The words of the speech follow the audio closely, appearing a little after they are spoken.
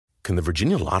can the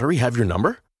Virginia Lottery have your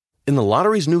number? In the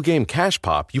lottery's new game Cash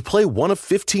Pop, you play one of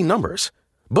 15 numbers.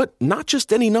 But not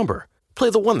just any number. Play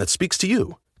the one that speaks to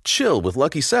you. Chill with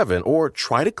Lucky 7 or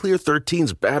try to clear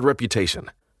 13's bad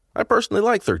reputation. I personally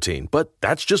like 13, but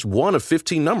that's just one of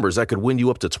 15 numbers that could win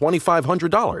you up to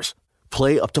 $2,500.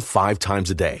 Play up to 5 times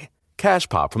a day. Cash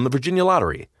Pop from the Virginia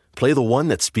Lottery. Play the one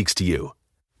that speaks to you.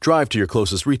 Drive to your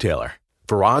closest retailer.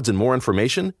 For odds and more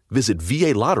information, visit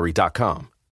VALottery.com.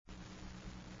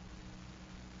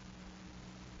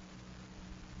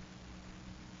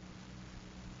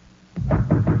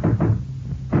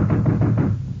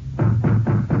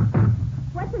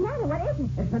 What's the matter? What is it?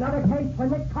 It's another case for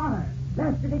Nick Carter,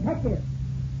 master detective.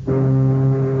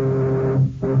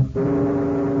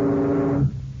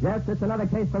 Yes, it's another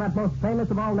case for that most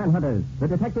famous of all manhunters, the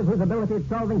detective whose ability at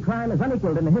solving crime is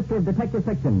unequaled in the history of detective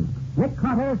fiction. Nick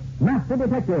Carter, master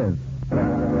detective.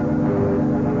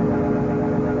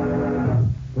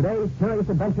 Today's curious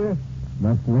adventure,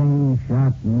 The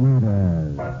Slingshot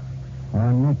Murders,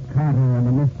 or Nick Carter and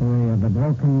the Mystery of the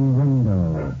Broken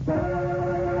Window.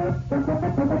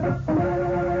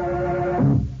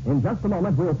 In just a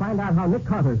moment, we'll find out how Nick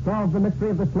Carter solved the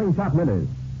mystery of the Slingshot Murders.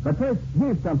 But first,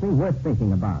 here's something worth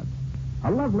thinking about.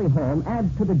 A lovely home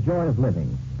adds to the joy of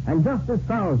living. And just as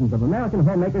thousands of American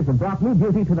homemakers have brought new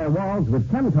beauty to their walls with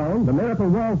Chemtone, the miracle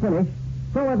wall finish,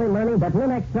 so are they learning that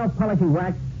Linex self-polishing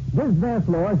wax gives their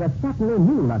floors a satiny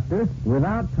new luster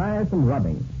without tiresome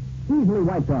rubbing. Easily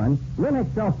wiped on,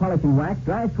 Linex self-polishing wax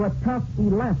dries to a tough,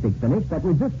 elastic finish that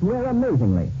resists wear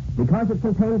amazingly because it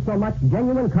contains so much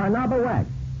genuine carnauba wax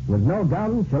with no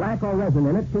gum, shellac, or resin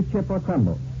in it to chip or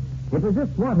crumble. It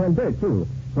resists water and dirt, too,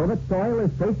 so that soil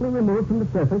is safely removed from the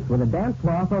surface with a damp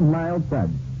cloth or mild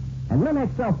suds. And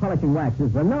Linex self-polishing wax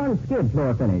is the non-skid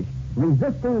floor finish,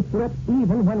 resisting slip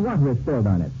even when water is spilled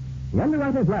on it. The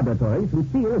underwriters' laboratories, whose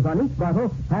seals on each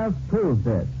bottle, have proved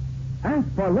this. Ask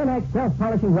for Linex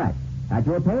self-polishing wax at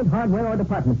your paint, hardware, or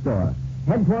department store.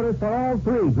 Headquarters for all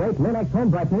three great Linex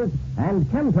home brighteners and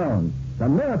Chemtone, the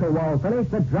miracle wall finish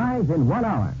that dries in 1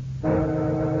 hour.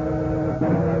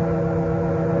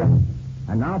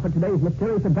 And now for today's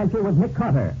mysterious adventure with Nick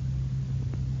Carter.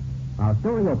 Our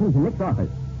story opens in Nick's office,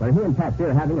 where he and Patsy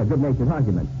are having a good-natured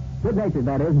argument. Good-natured,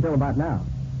 that is, until about now.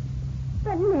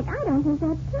 But, Nick, I don't think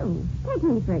that's true. Take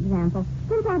me, for example.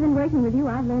 Since I've been working with you,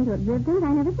 I've learned to observe things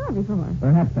I never saw before.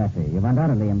 Perhaps, Patsy, you've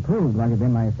undoubtedly improved while you've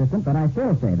been my assistant, but I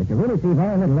still say that you really see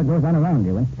very little that goes on around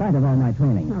you, in spite of all my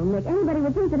training. Oh, Nick, anybody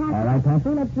would think that I... All right, Patsy,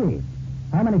 let's see.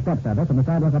 How many steps are there from the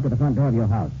sidewalk up to the front door of your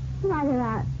house? Why, there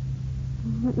are...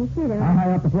 Let me see, there How are...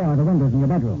 high up the floor are the windows in your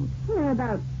bedroom? There are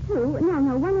about 2.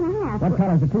 No, 1.5. What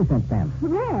color's the 2-cent stamp?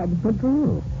 Red. Good for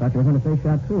you. Thought you were going to say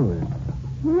chartreuse.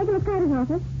 Nicholas Carter's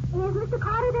office. Is Mr.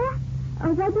 Carter there?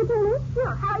 Oh, is that you, Penny?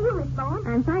 Sure. How are you, Miss Bowen?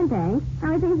 I'm fine, thanks.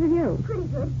 How are things with you? Pretty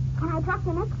good. Can I talk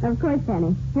to Nick? Of course,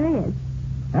 Penny. Here he is.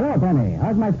 Hello, Penny.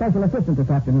 How's my special assistant this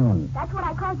afternoon? That's what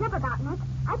I called you up about, Nick.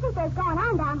 I think there's going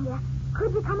on down here.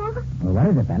 Could you come over? Well, what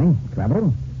is it, Penny?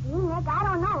 Trouble? Gee, Nick, I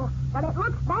don't know, but it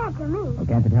looks bad to me. Well,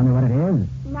 can't you tell me what it is?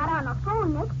 Not on the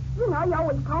phone, Nick. You know, you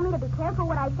always told me to be careful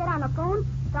what I said on the phone.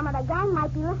 Some of the gang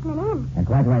might be listening in. That's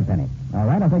quite right, Penny. All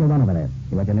right, I'll take a run over there.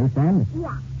 See what your newsstand?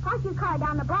 Yeah. Park your car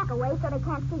down the block away so they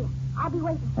can't see you. I'll be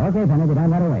waiting. Okay, Penny, be down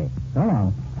right away. So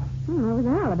long. What was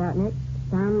that all about, Nick?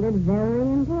 Sounded very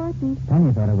important.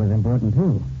 Penny thought it was important,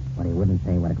 too. But he wouldn't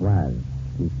say what it was.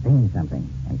 He's seen something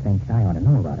and thinks I ought to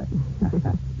know about it.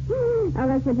 Oh,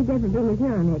 that's what you get for being his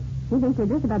hero, Nick. He thinks you're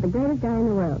just about the greatest guy in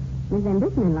the world. His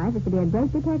ambition in life is to be a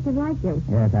great detective like you.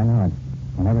 Yes, I know it.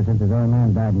 And ever since his old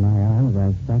man died in my arms,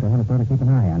 I've started to have to sort of keep an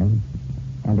eye on him.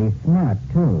 And he's smart,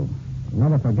 too. He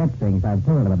never forgets things I've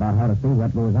told him about how to see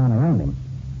what goes on around him.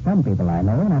 Some people I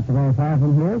know, not so very far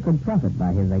from here, could profit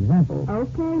by his example.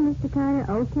 Okay, Mr. Carter,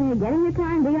 okay. Get in your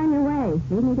car and be on your way.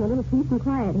 Leave me to a little peace and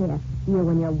quiet here. You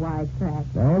and your wisecrack.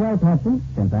 Very well, Patsy.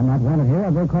 Since I'm not wanted here,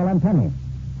 I'll go call on Penny.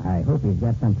 I hope he's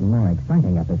got something more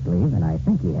exciting up his sleeve than I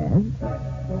think he has.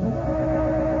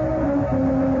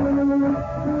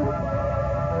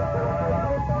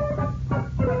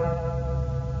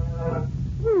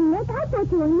 Nick, I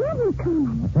thought you were never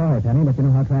coming. Sorry, Penny, but you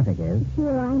know how traffic is.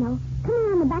 Sure, I know. Come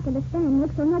around the back of the stand,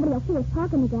 Nick, so nobody will see us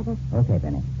talking together. Okay,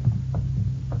 Penny.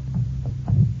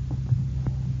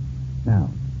 Now,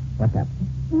 what's up?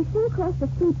 You see across the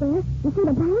street there? You see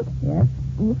the bank? Yes?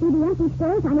 And you see the empty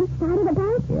stairs on each side of the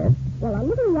bank? Yes? Well, a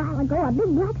little while ago, a big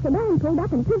black sedan pulled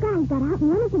up and 2 guys got out and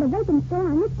went into the vacant store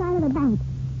on this side of the bank.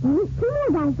 Then 2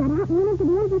 more guys got out and went into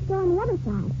the empty store on the other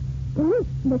side. Then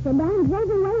the sedan drove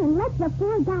away and left the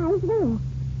 4 guys there.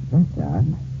 That's odd.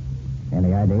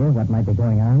 Any idea what might be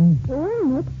going on? Well,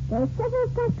 Nick, there's several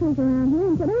factories around here,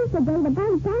 and today's the day the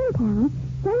bank downtown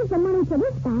sends the money to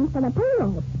this bank for the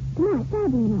payroll. Tomorrow,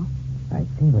 Saturday, you know. I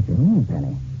see what you mean,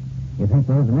 Penny. You think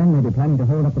those men may be planning to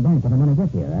hold up the bank when the money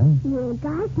gets here, huh? Yeah,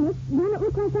 gosh, Nick, don't it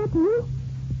look like that to you?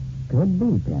 Could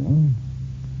be, Penny.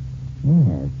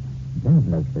 Yes, does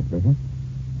look suspicious.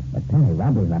 But Penny,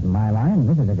 robbery's not in my line.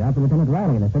 This is a job for Lieutenant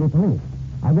Riley in the city police.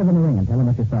 I'll give him a ring and tell him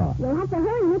what you saw. You'll have to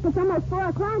hurry, Nick. It's almost 4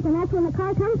 o'clock, and that's when the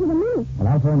car comes to the meet. Well,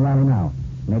 I'll phone Riley now.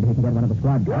 Maybe he can get one of the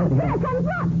squad cars. Here it comes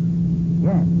up.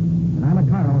 Yes, an armored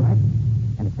car, all right.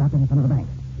 And it's stopping in front of the bank.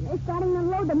 They're starting to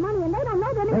unload the money, and they don't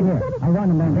know that Wait here. I'll warn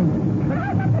them, Mandy.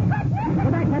 Go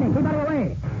back, Penny. Keep out of the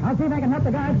way. I'll see if I can help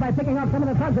the guards by picking off some of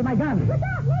the thugs with my gun. Look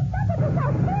out, Nick. Don't get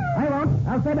yourself killed. I won't.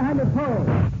 I'll stay behind this pole.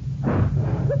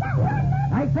 Look out, run,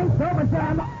 Nick. I think so, but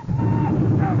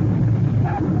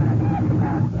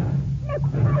Nick,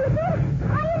 are you good?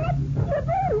 Are you, Nick? You're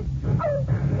good. Oh,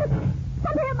 Nick,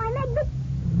 something hit my leg, Nick.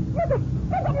 Nick,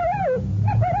 Louise.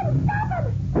 Nick, we didn't stop him.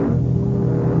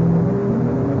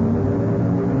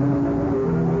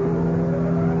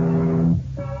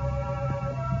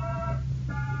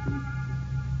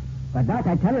 But, Doc,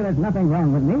 I tell you there's nothing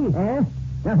wrong with me. Eh?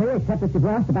 Nothing except that you've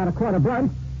lost about a quarter blood.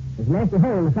 There's a nasty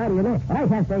hole in the side of your neck. I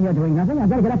can't stay here doing nothing. I've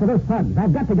got to get up to those thugs.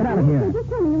 I've got to get out of here. Just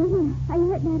tell me, are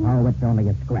you hurt, Daddy? Oh, it's only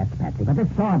a scratch, Patsy. But this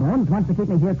Sawbones wants to keep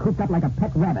me here cooped up like a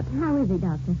pet rabbit. How is he,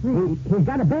 Doctor? He's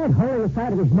got a bad hole in the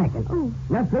side of his neck. And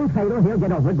nothing fatal. He'll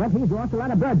get over it, but he's lost a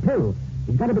lot of blood, too.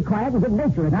 He's got to be quiet and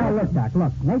good-natured. Now, look, Doc,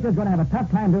 look. Nature's going to have a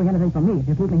tough time doing anything for me if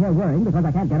you keep me here worrying because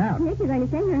I can't get out. Nick, you're going to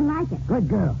stay here and like it. Good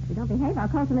girl. If you don't behave, I'll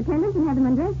call some attendants and have them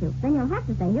undress you. Then you'll have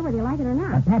to stay here whether you like it or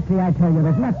not. But, Patsy, I tell you,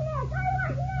 there's not... Nick,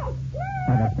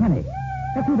 Oh, that's Penny.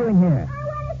 What's he doing here? I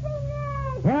want to see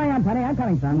Nick. Here I am, Penny. I'm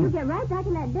coming, son. You get right back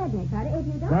in that bed, Nick, Carter. If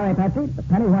you don't... Sorry, Patsy, but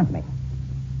Penny wants me.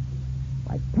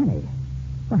 Why, Penny,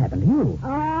 what happened to you?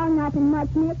 Oh, nothing much,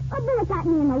 Nick. A bullet got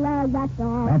me in the leg, that's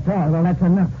all. That's all. Well, that's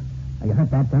enough. Are you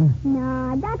hurt bad, son?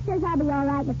 No, Doc says I'll be all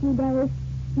right in a few days.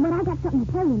 But I got something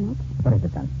to tell you, Nick. What is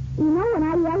it, son? You know when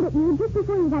I yelled at you just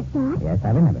before you got shot? Yes, I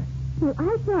remember. Well,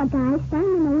 I saw a guy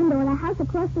standing in the window of a house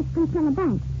across the street from the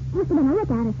bank. Must have been a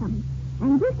lookout or something.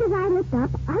 And just as I looked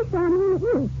up, I saw him aim at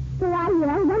you. So I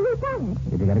yelled, "Well, he fired."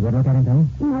 Did you get a good look at him, Tony?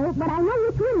 No, but I know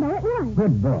which window it was.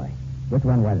 Good boy. Which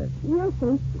one was it? You'll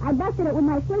see. I busted it with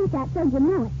my slingshot so you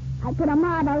know it. I put a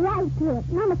marble right through it.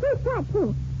 And on the first shot,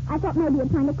 too. I thought maybe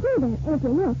you'd find a clue there, if you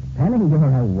look. Penny,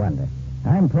 you're a wonder.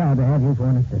 I'm proud to have you for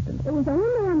an assistant. It was a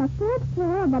window on the first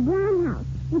floor of a brown house.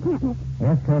 You can't miss it.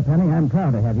 Yes, sir, Penny, I'm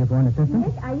proud to have you for an assistant.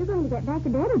 Nick, are you going to get back to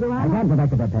bed or do I... I can't go back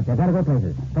to bed, Patsy. I've got to go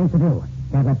places. Things to do.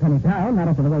 Can't let Penny down, not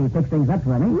after the way you fix things up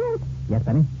for me. Nick, Yes,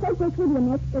 Penny? take this with you,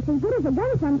 Nick. It's as good as a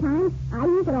gun sometimes. I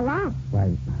use it a lot.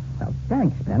 Why, well,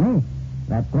 thanks, Penny.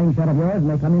 That slingshot of yours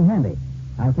may come in handy.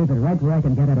 I'll keep it right where I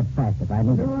can get at it fast if I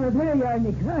need it. Oh, there you are,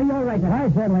 Nick. Oh, you're all right. I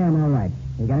certainly am all right.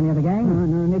 You got any other gang?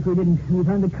 No, Nick, we didn't. We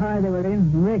found the car they were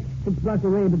in, wrecked 6 blocks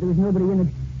away, but there was nobody in it.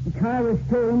 The car was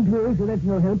stolen, too, so that's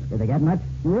no help. Did they get much?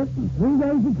 Yep, 3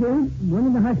 guys are killed, 1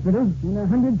 in the hospital, and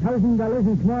 $100,000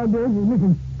 in small bills is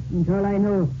missing. That's all I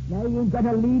know. I ain't got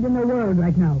a lead in the world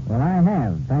right now. Well, I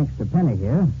have, thanks to Penny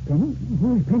here. Penny?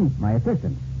 Who's Penny? My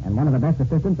assistant, and one of the best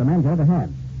assistants a man could ever have.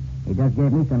 He just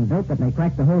gave me some dope that may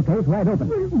crack the whole case wide open.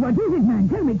 What is it, man?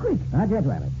 Tell me quick. Not yet,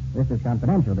 Riley. This is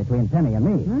confidential between Penny and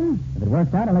me. Huh? If it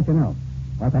works out, I'll let you know.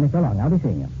 Well, Penny, so long. I'll be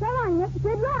seeing you. So long, Nick.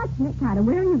 Good luck. Nick Carter,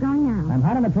 where are you going now? I'm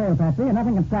hot on the trail, Patsy, and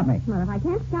nothing can stop me. Well, if I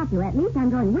can't stop you, at least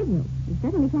I'm going with you. You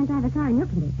certainly can't drive a car in your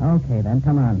condition. Okay, then,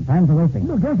 come on. Time for wasting.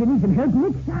 Look, don't you need some help,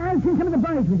 Nick? I'll send some of the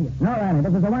boys with you. No, Riley,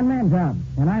 this is a one-man job,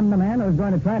 and I'm the man who's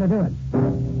going to try to do it.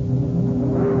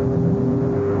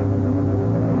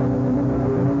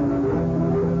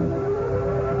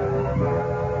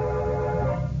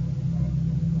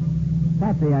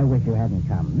 Patsy, I wish you hadn't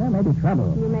come. There may be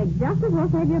trouble. You may just as well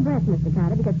save your breath, Mr.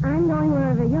 Carter, because I'm going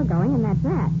wherever you're going, and that's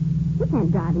that. You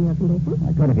can't drive in your condition.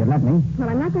 I could if you'd let me. Well,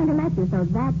 I'm not going to let you, so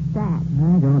that's that.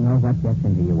 I don't know what gets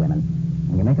into you women.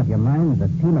 When you make up your minds, a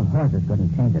team of horses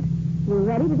couldn't change it. You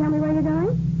ready to tell me where you're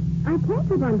going? I can't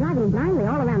keep on driving blindly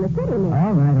all around the city, Nick.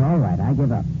 All right. I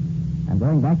give up. I'm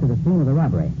going back to the scene of the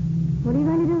robbery. What are you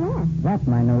going to do there? That,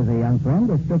 my nosy young friend,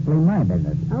 is strictly my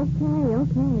business. Okay.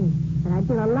 But I'd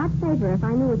feel a lot safer if I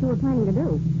knew what you were planning to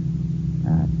do.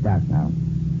 It's dark now.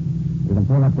 You can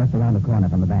pull up just around the corner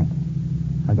from the bank.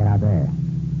 I'll get out there.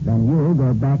 Then you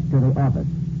go back to the office.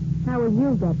 How will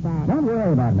you get back? Don't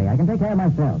worry about me. I can take care of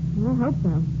myself. I hope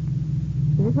so.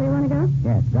 Is this where you want to go?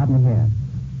 Yes, drop me here.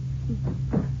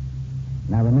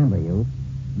 Now remember, you.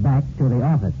 Back to the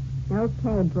office.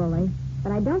 Okay, bully.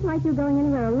 But I don't like you going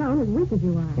anywhere alone as weak as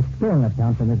you are. It's stillness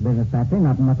counts in this business, Patsy,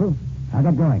 not muscle. I'll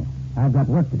get going. I've got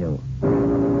work to do.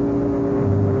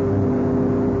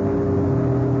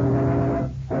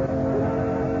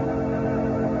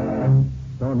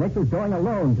 So Nick is going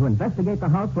alone to investigate the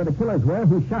house where the killers were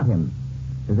who shot him.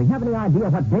 Does he have any idea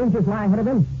what dangers lie ahead of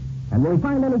him? And will he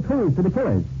find any clues to the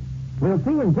killers? We'll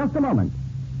see in just a moment.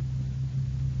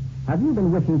 Have you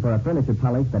been wishing for a furniture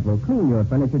polish that will clean your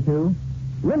furniture too?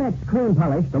 Linex Clean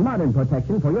Polish, the modern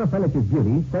protection for your furniture's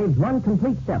beauty, saves one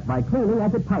complete step by cleaning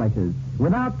as it polishes,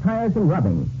 without tiresome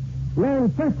rubbing. Learn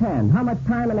firsthand how much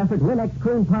time and effort Linex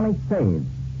Clean Polish saves.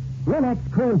 Linex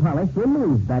Clean Polish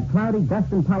removes that cloudy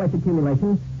dust and polish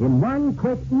accumulation in one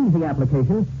quick, easy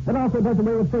application that also does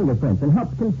away with fingerprints and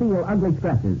helps conceal ugly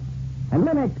scratches. And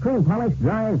Linex Clean Polish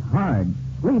dries hard,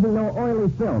 leaving no oily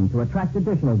film to attract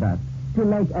additional dust, to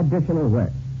make additional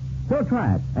work. So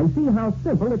try it and see how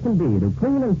simple it can be to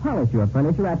clean and polish your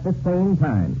furniture at the same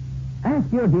time.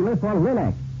 Ask your dealer for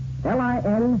Linex,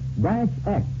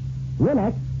 Lin-X,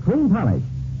 Linex Clean Polish.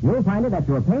 You'll find it at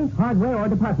your paint, hardware, or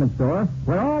department store,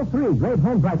 where all three great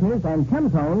home brighteners and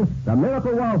Chemtone, the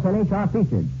miracle wall finish, are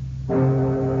featured.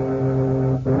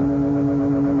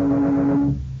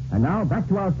 And now, back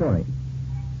to our story.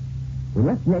 We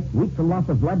left Nick, weak from loss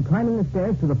of blood, climbing the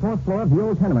stairs to the fourth floor of the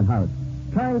old tenement house,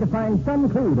 trying to find some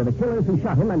clue to the killers who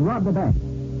shot him and robbed the bank.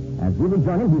 As we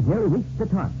rejoin him, he's nearly reached the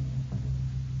top.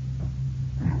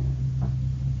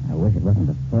 I wish it wasn't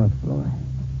the fourth floor.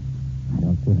 I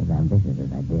don't feel as ambitious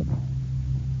as I did.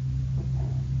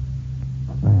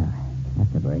 Well,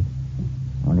 that's a break.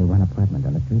 Only one apartment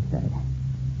on the street side.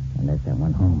 And there's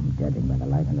someone home, judging by the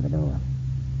light under the door.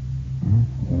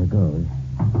 Here goes.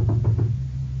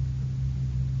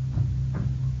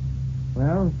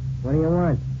 Well, what do you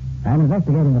want? I'm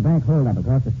investigating the bank holdup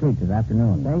across the street this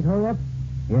afternoon. Bank holdup?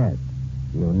 Yes.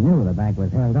 You knew the bank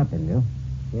was held up, didn't you?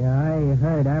 Yeah, I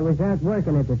heard. I was out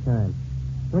working at the time.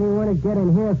 What do you want to get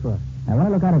in here for? I want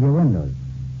to look out of your windows.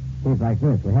 See, it's like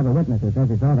this. We have a witness who says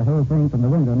he saw the whole thing from the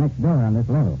window next door on this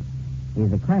level.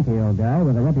 He's a cranky old guy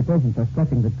with a reputation for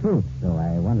stretching the truth, so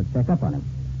I want to check up on him.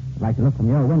 I'd like to look from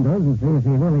your windows and see if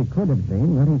he really could have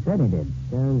seen what he said he did.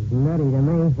 Sounds nutty to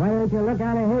me. Why don't you look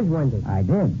out of his window? I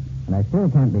did, and I still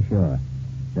can't be sure.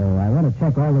 So I want to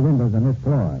check all the windows on this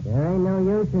floor. There ain't no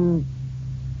use in...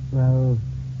 Well,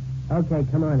 okay,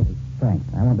 come on in. Thanks.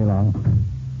 I won't be long.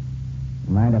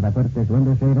 Mind if I put this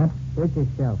window shade up? Suit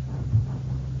yourself.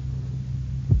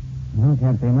 Well,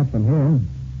 can't see much from here.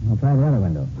 I'll try the other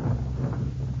window.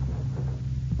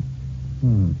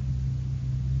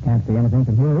 Can't see anything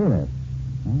from here either.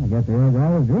 Well, I guess the old guy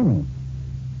was dreaming.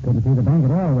 Couldn't see the bank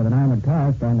at all with an armored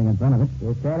car standing in front of it.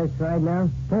 You satisfied now?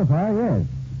 So far, yes.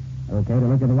 Okay to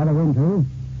look at the other room, too?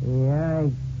 Yeah,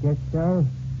 I guess so.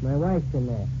 My wife's in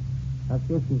there. I'll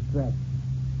see if she's dressed.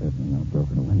 Certainly no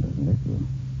broken windows in this room.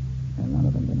 And none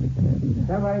of them been repaired either.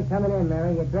 Somebody coming in,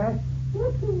 Mary. You dressed?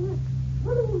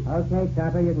 Okay,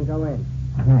 Chopper, you can go in.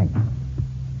 Thanks.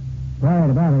 Sorry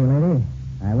to bother you, lady.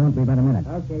 I won't be but a minute.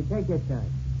 Okay, take your time.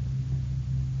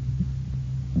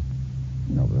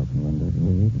 No broken windows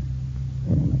here either.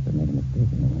 Penny must have made a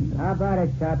mistake in the window. How about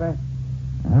it, Chopper?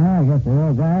 I guess the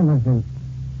old guy must have...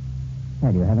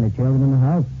 Hey, do you have any children in the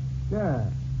house? Sure.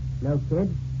 No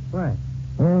kids? What?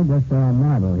 Oh, just saw a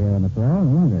marble here on the floor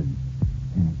and wondered.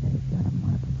 Penny said he shot a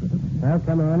marble through the window. Well,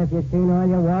 come on. If you've seen all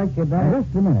you want, you better...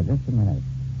 Just a minute.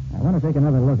 I want to take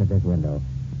another look at this window.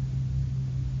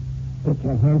 Get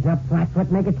your hands up, Flatfoot.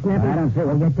 Make it snappy. I don't see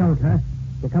Well, you don't, huh?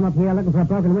 You come up here looking for a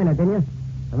broken window, didn't you?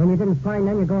 And when you didn't find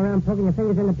them, you go around poking your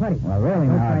fingers in the putty. Well, really,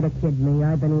 Don't now... try to kid me.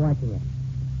 I've been watching you.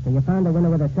 So you found a window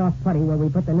with a soft putty where we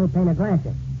put the new pane of glass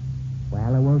in.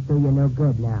 Well, it won't do you no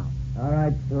good now. All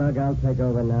right, Slug, I'll take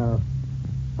over now.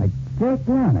 Dick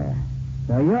Lanner.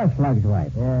 So you're Slug's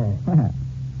wife. Yeah.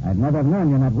 I'd never have known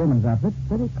you in that woman's outfit.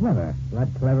 Pretty clever. A lot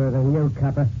cleverer than you,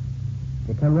 copper.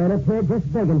 You come right up here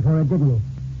just begging for it, didn't you?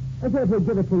 I thought we'd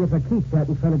give it to you for keeps out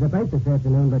in front of the bank this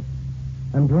afternoon, but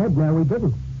I'm glad now we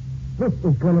didn't. This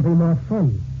is going to be more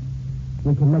fun.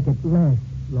 We can make it last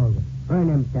longer. Burn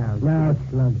him down. No,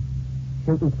 Slug.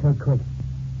 Shooting's too quick.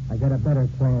 I got a better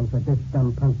plan for this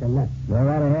dumb punk than that. Go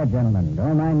right ahead, gentlemen.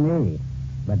 Don't mind me.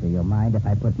 But do you mind if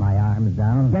I put my arms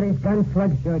down? Get his gun,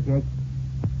 Slug. Sure, Jake.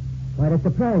 Quite a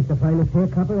surprise to find us here,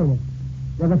 copper, ain't it?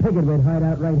 Never figured we'd hide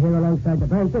out right here alongside the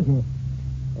bank, did you?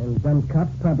 And dumb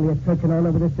cops probably are searching all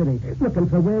over the city, looking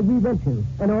for where we went to.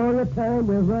 And all the time,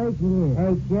 we're right here.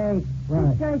 Hey, Jake. What?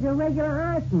 This guy's a regular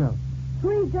arsenal.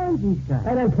 3 guns he's got.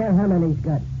 I don't care how many he's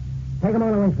got. Take them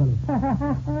all away from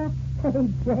him. Hey,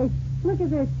 Jake, look at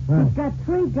this. What? He's got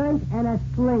 3 guns and a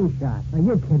slingshot. Are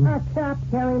you kidding? A cop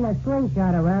carrying a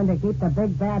slingshot around to keep the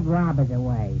big bad robbers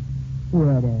away.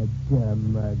 What a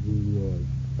dumb mug he is.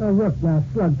 Oh, look now,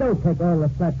 Slug, don't take all the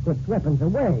Flatfoot's weapons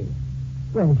away.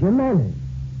 Where's your manners?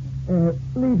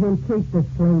 Leave him keep the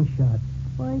slingshot.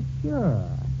 Why, sure.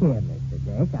 Here, Mr.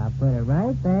 Dick, I'll put it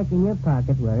right back in your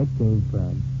pocket where it came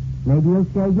from. Maybe you'll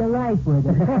save your life with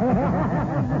it.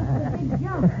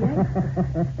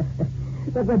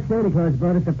 Look what Santa Claus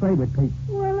brought us to play with, Pete.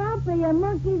 Well, I'll be a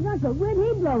monkey's uncle. Where'd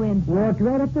he blow in from? Walked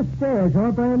right up the stairs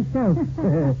all by himself.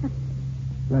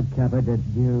 Look, Capper, did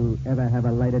you ever have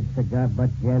a lighted cigar butt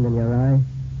jammed in your eye?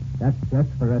 That's just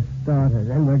for a starter.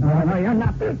 Then we're going... No, you're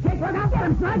not. Jake, look out, get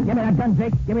him, Slug. Give me that gun,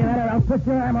 Jake. Give me that, or I'll put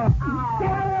your arm off. Get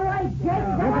out of the way, Jake.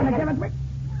 You're going to give it me.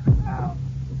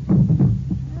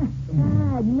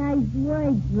 God, nice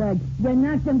work, Slug. You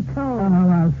knocked him cold. Oh,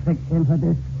 I'll fix him for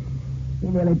this. He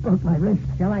nearly broke my wrist.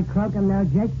 Shall I croak him now,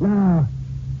 Jake? No.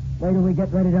 Wait till we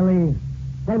get ready to leave.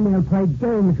 Then we'll play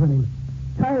games with him.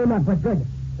 Tie him up, but good.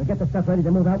 We'll get the stuff ready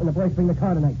to move out when the boys bring the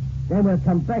car tonight. Then we'll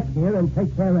come back here and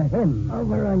take care of him.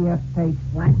 Over on your face,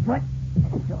 Flatfoot,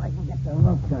 so I can get the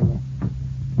ropes on you.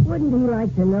 Wouldn't he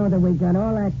like to know that we got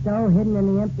all that dough hidden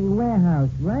in the empty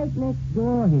warehouse right next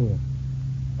door here?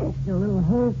 It's a little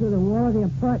hole through the wall of the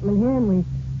apartment here, and we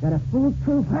got a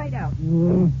foolproof hideout.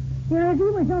 Yeah. Yeah, if he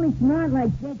was only smart like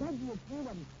Jake, I'd be afraid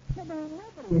of him. But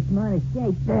nobody is smart as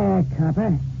Jake. There,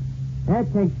 Copper.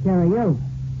 That takes care of you.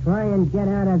 Try and get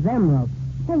out of them ropes.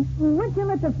 Hey, what'd you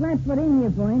let the Flatfoot in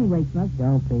here for anyway, Slug?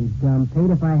 Don't be dumb,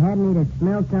 Pete. If I hadn't, he'd have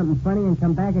smelled something funny and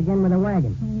come back again with a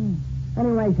wagon.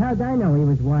 Anyways, how'd I know he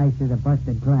was wise to the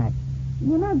busted glass?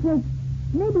 You know, Jake,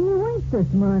 maybe you ain't so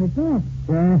smart at that.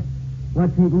 Yeah?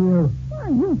 What's eating you?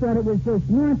 Well, you thought it was so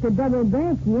smart to double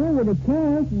back here with the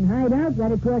cash and hide out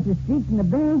right across the street from the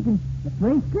bank, and the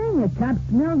first thing, a cop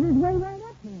smells his way right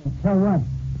up here. So what?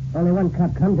 Only one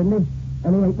cop come, didn't he?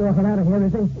 And he ain't walking out of here,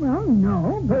 is he? Well,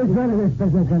 no. Who's running this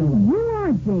business anyway? You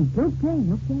are, Jake. Okay.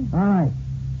 All right.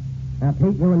 Now,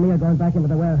 Pete, you and me are going back into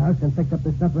the warehouse and fix up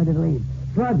the stuff ready to leave.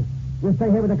 Slug, you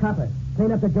stay here with the copper.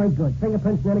 Clean up the joint good.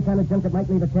 Fingerprints and any kind of junk that might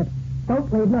leave a tip.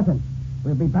 Don't leave nothing.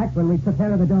 We'll be back when we took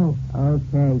care of the dough.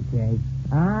 Okay, Jake.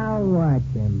 I'll watch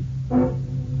him. Oh.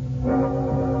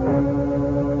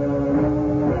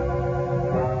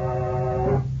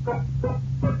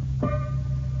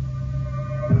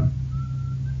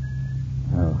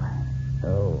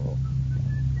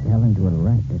 Fell into it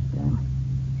right this time.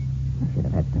 I should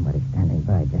have had somebody standing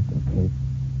by just in case.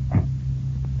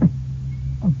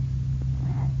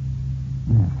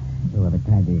 Well, whoever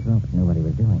tied these ropes knew what he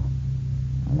was doing.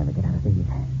 I'll never get out of these.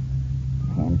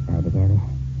 Hands tied together.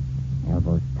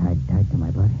 Elbows tied tight to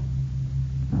my body.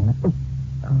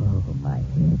 Oh, my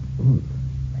head. Ooh.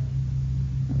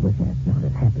 I wish I felt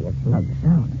as happy as Slug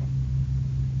sounds.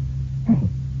 Hey,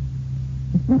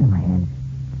 it's blood in my hands.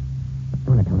 The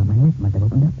bullet hole in my neck must have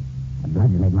opened up. The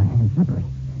blood's made my hands slippery.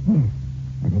 Yes,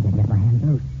 I think I can get my hands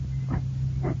loose.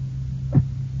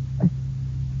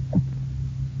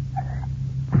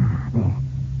 There.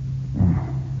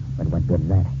 But what good's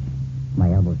that?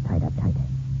 My elbow's tied up tight.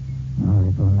 Oh,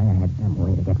 if only I had some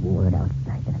way to get word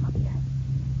outside that I'm up here.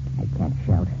 I can't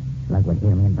shout. Slug would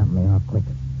hear me and bump me off quick.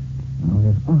 Oh,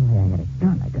 if only I had a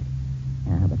gun, I could...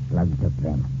 but Slug took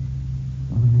them.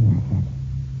 Only I had...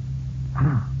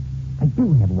 I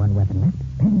do have one weapon left.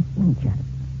 And slingshot.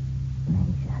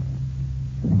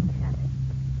 Slingshot.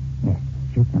 Yes,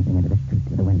 shoot something into the street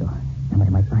through the window.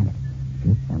 Somebody might find it.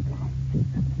 Shoot something.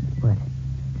 What?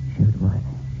 Shoot what?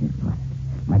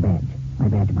 My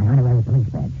badge. My honorary police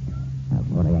badge. Oh,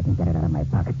 only I can get it out of my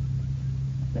pocket.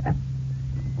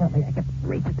 Only I can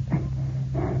reach it.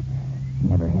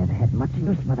 Never have had much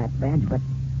use for that badge, but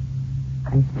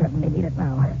I certainly need it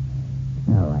now.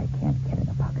 No, I can't get in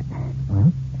the pocket.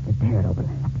 Well, just tear it open.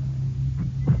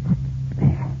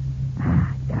 There.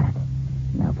 Got it.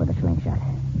 Now for the slingshot.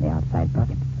 The outside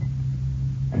pocket.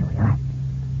 There we are.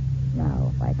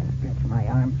 Now, if I can stretch my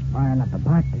arms far enough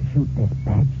apart to shoot this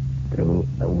badge through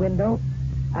the window,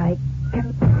 I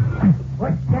can...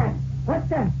 What's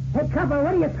that? Hey, copper,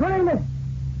 what are you trying to...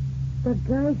 The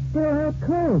guy's still out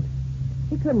cold.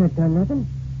 He couldn't have done nothing.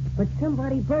 But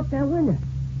somebody broke that window.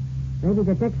 Maybe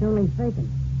the deck's only faking.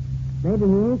 Maybe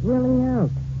he ain't really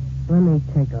out. Let me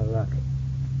take a look.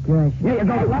 Gosh. Here you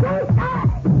go.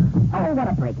 Oh, what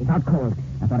a break. He's out cold.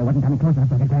 I thought I wasn't coming close enough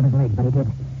so I could grab his legs, but he did.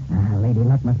 Lady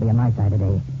luck must be on my side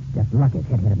today. Just luck his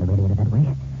head hit in the radiator that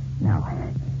way. Now,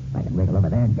 if I can wriggle over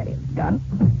there and get his gun.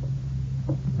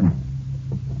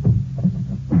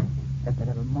 Just a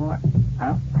little more.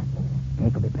 Oh,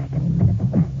 Jake will be back any minute.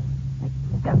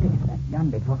 I got to use that gun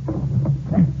before.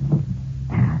 There.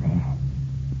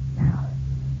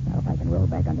 Now, if I can roll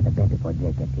back under the bed before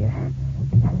Jake gets here.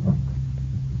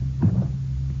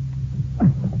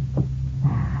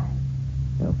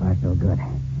 So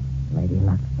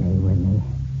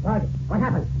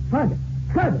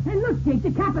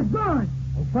Copper's gone.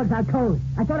 And slugs out cold.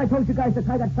 I thought I told you guys to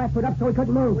tie that flatfoot up so he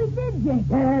couldn't move. We did, Jake.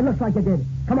 Yeah, it looks like you did.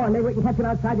 Come on, maybe we can catch him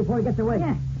outside before he gets away.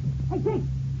 Yeah. Hey, Jake.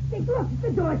 Jake, look.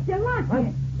 The door's still locked What?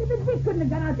 here. The Dick couldn't have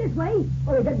got out this way.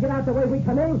 Oh, he didn't get out the way we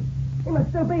come in. He must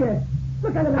still be here.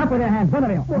 Look at him. Up with your hands, both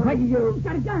of you. Why, you... He's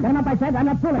got a gun. Get him up, I said. I'm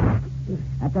not pulling.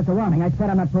 That's just a warning. I said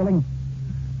I'm not pulling.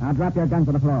 Now drop your guns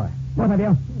to the floor. Both of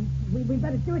you. We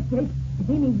better do it, Jake.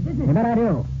 He means business. You better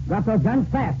do. Drop those guns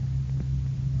fast.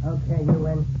 Okay, you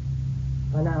win.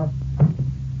 For now.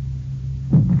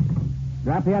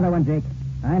 Drop the other one, Jake.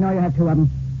 I know you have two of them.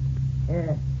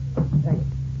 Here. Thanks.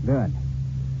 Good.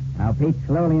 Now, Pete,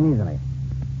 slowly and easily.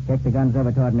 Kick the guns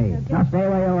over toward me. Okay. Now, stay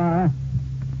where you are.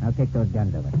 Now, kick those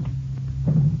guns over.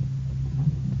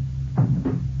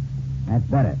 That's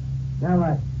better. Now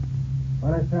what?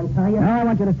 Want us to untie you? Now, I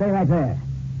want you to stay right there.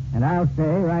 And I'll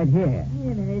stay right here.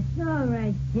 Wait a minute. It's all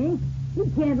right, Jake. He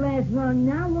can't last long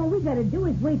now. All we got to do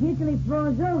is wait here till he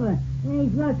falls over.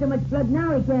 He's lost so much blood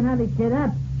now he can't hardly sit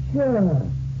up. Sure.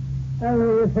 How long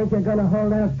do you think you're going to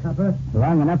hold out, Copper?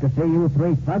 Long enough to see you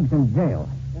three thugs in jail.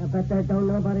 I bet that don't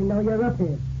nobody know you're up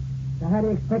here. So how do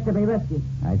you expect to be rescued?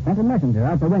 I sent a messenger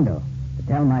out the window to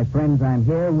tell my friends I'm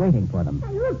here waiting for them.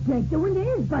 Hey, look, Jake. The window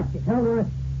is busted. Tell me,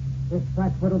 this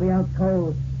flatfoot will be out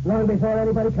cold long before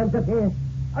anybody comes up here.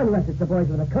 Unless it's the boys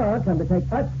with a car come to take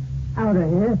us out of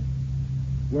here.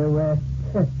 You,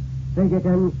 think you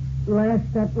can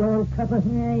last that long, Copper?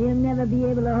 Yeah, you'll never be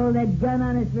able to hold that gun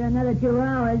on us for another 2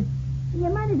 hours. You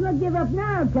might as well give up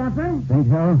now, Copper. Think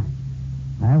so?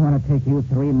 I want to take you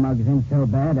three mugs in so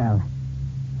bad,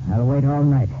 I'll wait all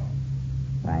night.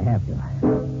 I have to.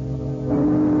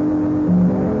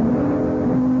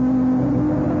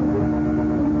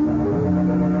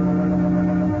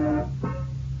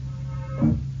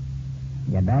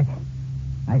 Get back?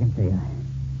 I can see you.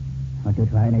 Don't you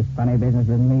try any funny business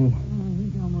with me? Yeah,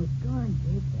 he's almost gone,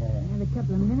 Jake. Another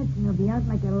couple of minutes and he'll be out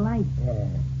like a light. Yeah.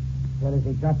 As soon as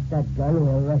he drops that gun,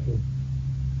 we'll rush him.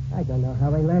 I don't know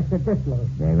how he lasted this long.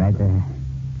 Stay right there.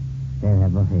 Stay there,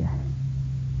 both of you.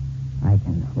 I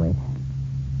can wait.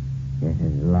 Just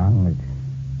as long as...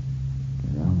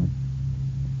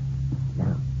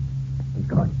 Now, he's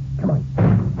gone. Come on.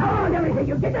 Oh, everything.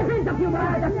 You get your hands up, you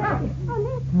mother.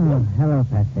 Oh, hello,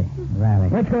 Patsy. Riley.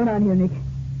 What's going on here, Nick?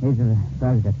 These are the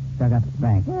thugs that dug up the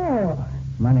bank. Oh.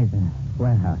 Money's in the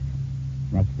warehouse.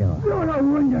 Next door. You're no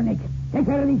wonder, Nick. Take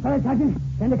care of these fellas, Sergeant.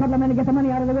 Send a couple of men to get the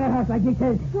money out of the warehouse, like Nick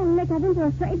says. Oh, Nick, I've been so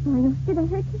afraid for you. Did they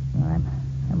hurt you? Oh,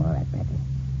 I'm all right, Patsy.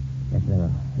 Just a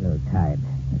little tired.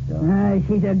 That's all. Ah,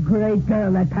 she's a great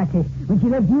girl, that Patsy. When she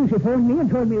left you, she phoned me and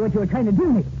told me what you were trying to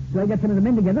do, Nick. So I got some of the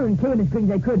men together and came as quick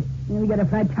as I could. And we got a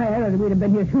flat tire, or we'd have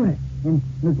been here sooner. And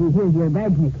looky, here's your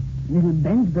bag, Nick. Little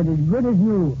bent, but as good as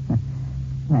new.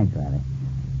 Thanks, Riley.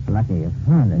 Lucky you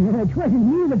found it. It wasn't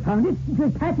me that found it. It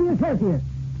was Patsy herself here.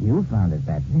 You found it,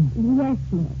 Patsy. Yes,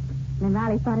 Nick. And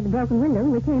Riley spotted the broken window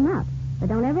and we came up. But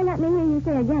don't ever let me hear you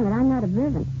say again that I'm not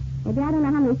observant. Maybe I don't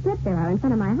know how many steps there are in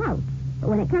front of my house. But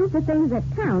when it comes to things that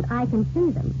count, I can see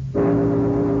them.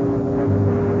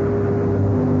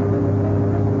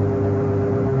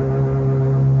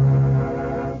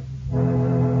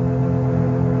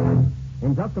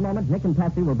 In just a moment, Nick and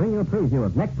Patsy will bring you a preview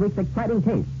of next week's exciting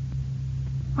case.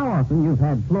 How often you've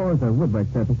had floors or woodwork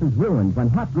surfaces ruined when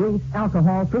hot grease,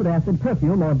 alcohol, fruit acid,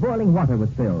 perfume, or boiling water was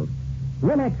spilled?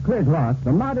 Linex Clear Gloss,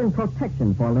 the modern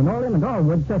protection for linoleum and all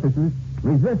wood surfaces,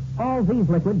 resists all these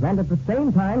liquids and at the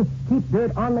same time keeps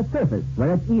dirt on the surface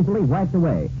where it's easily wiped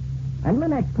away. And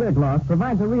Linex Clear Gloss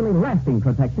provides a really lasting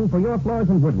protection for your floors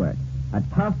and woodwork. A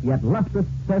tough yet lustrous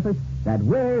surface that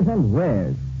wears and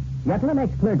wears. Yet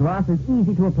Linex Clear Gloss is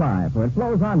easy to apply, for it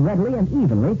flows on readily and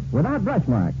evenly without brush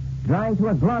marks, drying to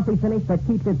a glossy finish that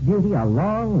keeps its beauty a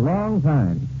long, long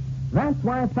time. That's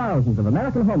why thousands of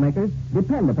American homemakers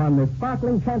depend upon this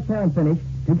sparkling, transparent finish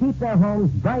to keep their homes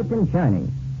bright and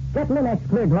shining. Get Linex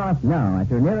Clear Gloss now at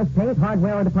your nearest paint,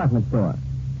 hardware, or department store.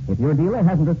 If your dealer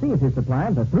hasn't received his supply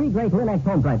of the 3 great Linex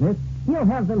home brighteners, he'll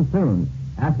have them soon.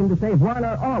 Ask him to save one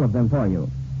or all of them for you.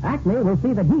 Acme will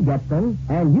see that he gets them,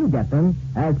 and you get them,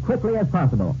 as quickly as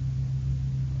possible.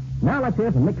 Now let's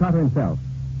hear from Nick Carter himself.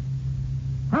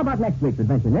 How about next week's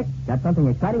adventure, Nick? Got something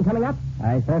exciting coming up?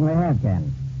 I certainly have,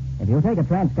 Ken. If you take a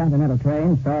transcontinental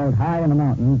train stalled high in the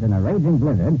mountains in a raging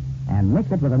blizzard and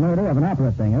mix it with the murder of an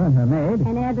opera singer and her maid...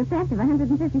 And add the theft of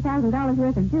 $150,000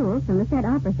 worth of jewels from the said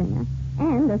opera singer.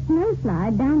 And a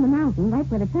snowslide down the mountain right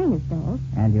where the train is stalled.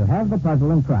 And you have the puzzle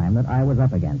and crime that I was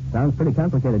up against. Sounds pretty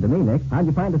complicated to me, Nick. How'd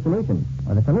you find the solution?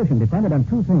 Well, the solution depended on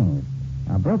 2 things.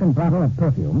 A broken bottle of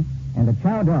perfume and a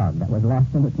chow dog that was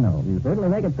lost in the snow. You certainly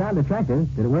make it sound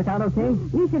attractive. Did it work out okay?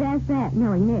 You should ask that,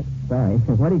 knowing Nick. sorry.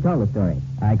 What do you call the story?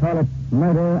 I call it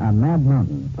Murder on Mad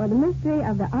Mountain. Or the mystery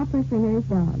of the opera singer's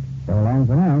dog. So long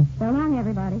for now. So long,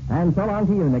 everybody. And so long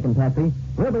to you, Nick and Patsy.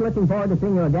 We'll be looking forward to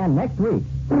seeing you again next week.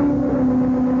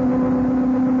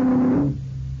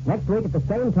 Next week at the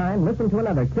same time, listen to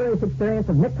another curious experience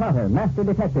of Nick Carter, Master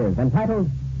Detective, entitled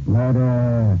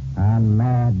Murder on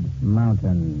Mad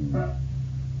Mountain.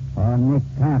 Or Nick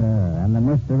Carter and the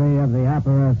mystery of the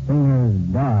opera singer's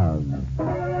dog.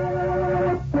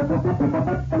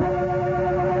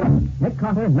 Nick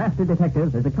Carter, Master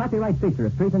Detective, is a copyright feature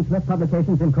of Street and Smith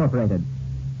Publications, Incorporated.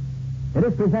 It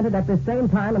is presented at this same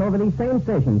time and over these same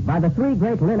stations by the three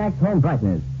great Linex home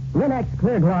brighteners. Linex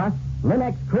Clear Gloss,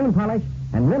 Linex Cream Polish,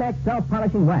 and Linex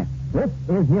Self-Polishing Wax. This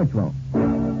is Mutual.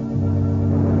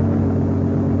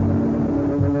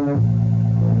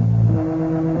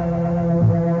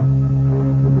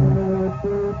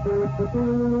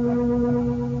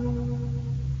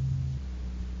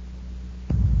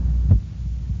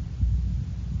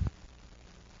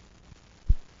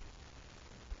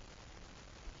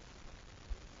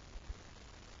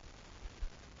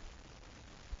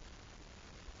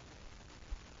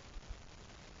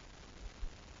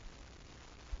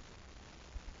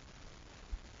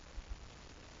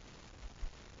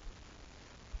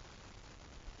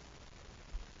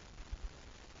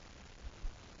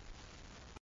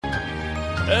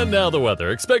 And now the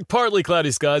weather. Expect partly cloudy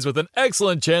skies with an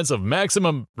excellent chance of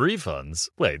maximum refunds.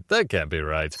 Wait, that can't be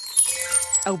right.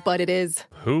 Oh, but it is.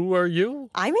 Who are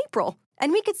you? I'm April,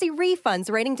 and we could see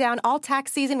refunds raining down all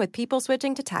tax season with people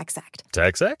switching to TaxAct.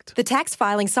 TaxAct? The tax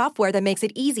filing software that makes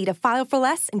it easy to file for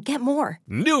less and get more.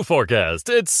 New forecast.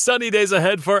 It's sunny days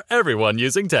ahead for everyone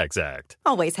using TaxAct.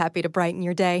 Always happy to brighten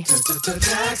your day.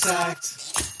 TaxAct.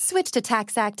 Switch to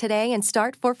TaxAct today and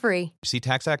start for free. See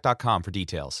TaxAct.com for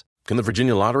details. Can the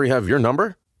Virginia Lottery have your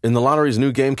number? In the lottery's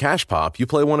new game, Cash Pop, you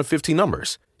play one of 15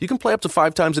 numbers. You can play up to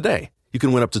 5 times a day. You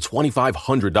can win up to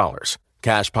 $2,500.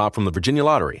 Cash Pop from the Virginia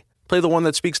Lottery. Play the one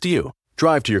that speaks to you.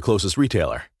 Drive to your closest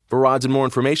retailer. For odds and more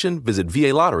information, visit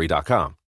VALottery.com.